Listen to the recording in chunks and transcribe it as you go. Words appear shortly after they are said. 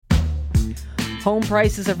Home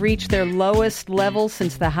prices have reached their lowest level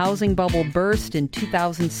since the housing bubble burst in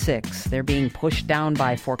 2006. They're being pushed down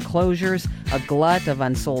by foreclosures, a glut of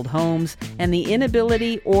unsold homes, and the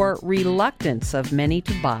inability or reluctance of many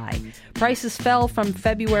to buy. Prices fell from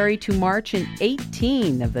February to March in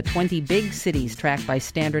 18 of the 20 big cities tracked by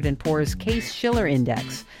Standard & Poor's Case-Shiller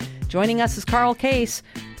Index. Joining us is Carl Case,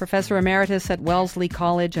 Professor Emeritus at Wellesley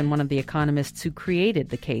College and one of the economists who created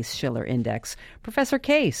the Case-Shiller Index. Professor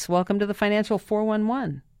Case, welcome to the Financial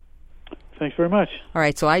 411. Thanks very much. All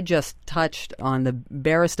right, so I just touched on the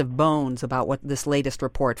barest of bones about what this latest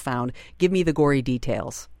report found. Give me the gory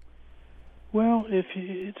details. Well,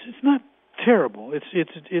 it's not terrible.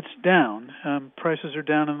 It's down. Prices are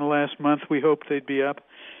down in the last month. We hoped they'd be up.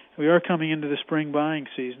 We are coming into the spring buying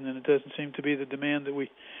season, and it doesn't seem to be the demand that we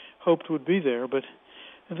hoped would be there, but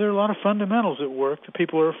there are a lot of fundamentals at work. The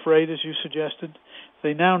people are afraid, as you suggested.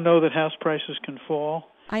 They now know that house prices can fall.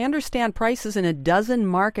 I understand prices in a dozen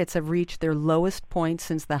markets have reached their lowest point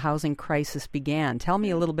since the housing crisis began. Tell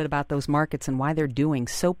me a little bit about those markets and why they're doing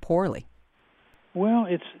so poorly. Well,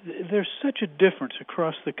 there's such a difference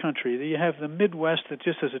across the country. You have the Midwest that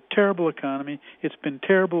just has a terrible economy. It's been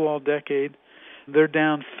terrible all decade. They're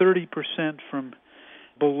down 30% from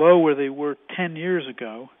below where they were 10 years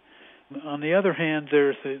ago. On the other hand,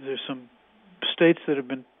 there's some states that have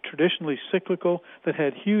been traditionally cyclical that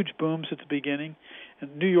had huge booms at the beginning,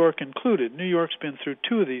 and New York included. New York's been through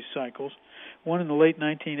two of these cycles, one in the late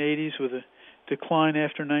 1980s with a decline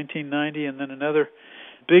after 1990, and then another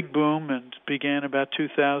big boom and began about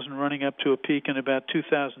 2000, running up to a peak in about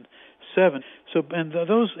 2007. So, and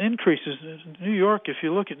those increases, New York, if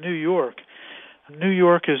you look at New York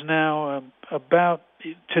is now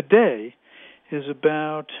today is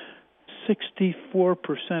about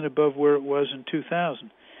 64% above where it was in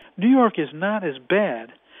 2000. New York is not as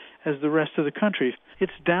bad as the rest of the country.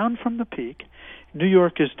 It's down from the peak. New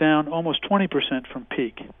York is down almost 20% from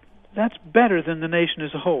peak. That's better than the nation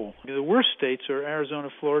as a whole. The worst states are Arizona,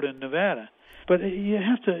 Florida, and Nevada. But you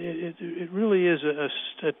have to. It really is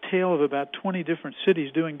a tale of about 20 different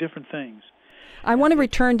cities doing different things. I want to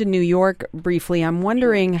return to New York briefly. I'm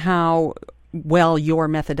wondering how well your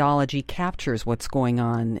methodology captures what's going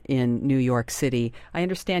on in New York City. I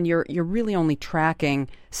understand you're really only tracking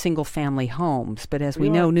single-family homes, but as we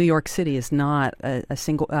know, New York City is not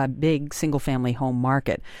a big single-family home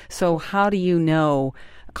market. So how do you know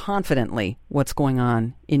confidently what's going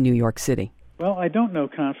on in New York City? Well, I don't know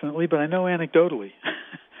confidently, but I know anecdotally.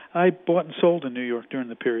 I bought and sold in New York during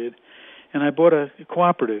the period, and I bought a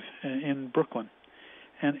cooperative in Brooklyn,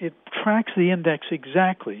 and it tracks the index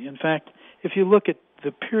exactly. In fact, if you look at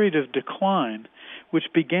the period of decline, which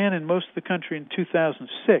began in most of the country in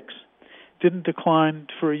 2006, didn't decline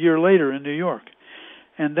for a year later in New York.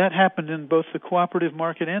 And that happened in both the cooperative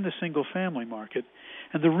market and the single-family market.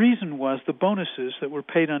 And the reason was the bonuses that were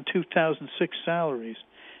paid on 2006 salaries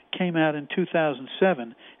came out in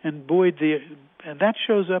 2007 and buoyed and that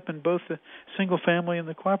shows up in both the single-family and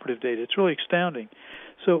the cooperative data. It's really astounding.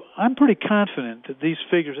 So I'm pretty confident that these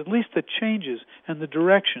figures, at least the changes and the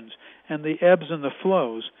directions and the ebbs and the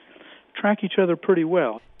flows, track each other pretty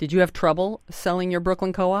well. Did you have trouble selling your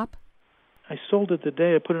Brooklyn co-op? I sold it the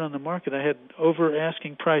day I put it on the market. I had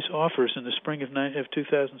over-asking price offers in the spring of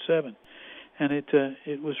 2007. And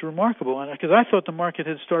it was remarkable, because I thought the market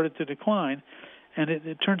had started to decline, and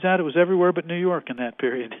it turns out it was everywhere but New York in that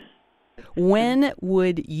period. When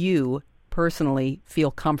would you personally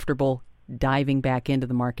feel comfortable diving back into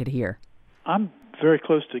the market here? I'm very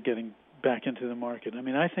close to getting back into the market. I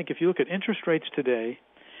mean, I think if you look at interest rates today,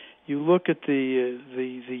 you look at the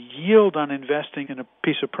yield on investing in a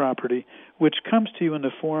piece of property, which comes to you in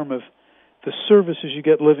the form of the services you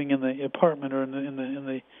get living in the apartment or in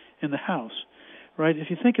the house, right?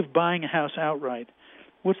 If you think of buying a house outright,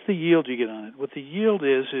 what's the yield you get on it? What the yield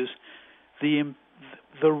is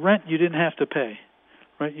the rent you didn't have to pay,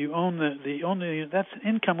 right? You own that's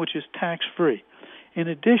income which is tax-free. In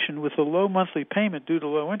addition, with a low monthly payment due to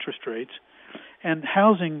low interest rates, and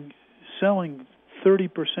housing selling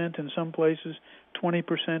 30% in some places,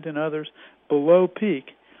 20% in others, below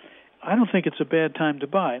peak, I don't think it's a bad time to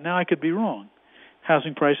buy. Now, I could be wrong.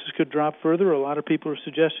 Housing prices could drop further. A lot of people are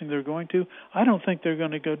suggesting they're going to. I don't think they're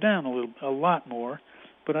going to go down a lot more,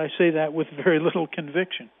 but I say that with very little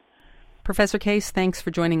conviction. Professor Case, thanks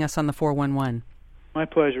for joining us on the 411. My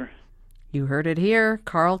pleasure. You heard it here.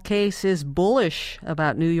 Carl Case is bullish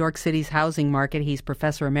about New York City's housing market. He's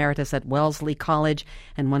Professor Emeritus at Wellesley College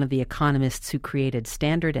and one of the economists who created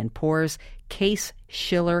Standard & Poor's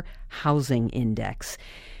Case-Shiller Housing Index.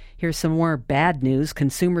 Here's some more bad news.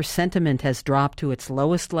 Consumer sentiment has dropped to its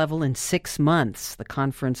lowest level in 6 months. The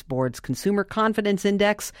Conference Board's Consumer Confidence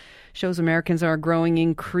Index shows Americans are growing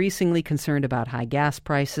increasingly concerned about high gas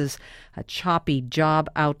prices, a choppy job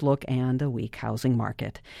outlook, and a weak housing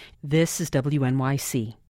market. This is WNYC.